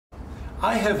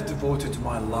I have devoted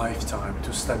my lifetime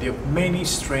to study of many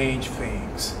strange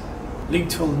things,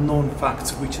 little known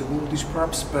facts which the world is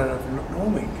perhaps better of not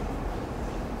knowing.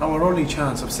 Our only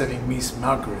chance of saving Miss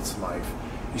Margaret's life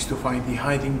is to find the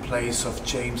hiding place of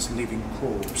James' living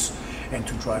corpse and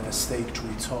to drive a stake to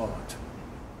its heart.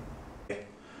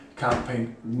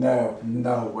 Camping?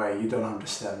 No way, you don't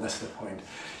understand, that's the point.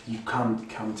 You can't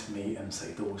come to me and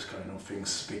say those kind of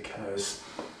things because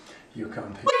you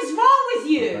can't... What is wrong with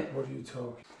you? What are you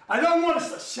talking? I don't want to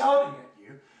start shouting at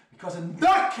you because in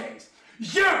that case,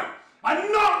 you are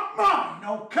not mine,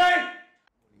 okay?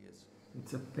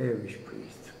 It's a parish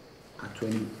priest at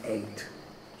 28.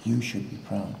 You should be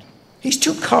proud. He's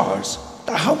 2 cars.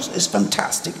 The house is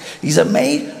fantastic. He's a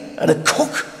maid and a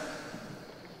cook.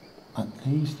 At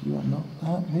least you are not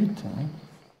that bitter.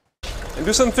 And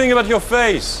do something about your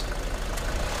face.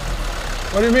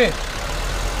 What do you mean?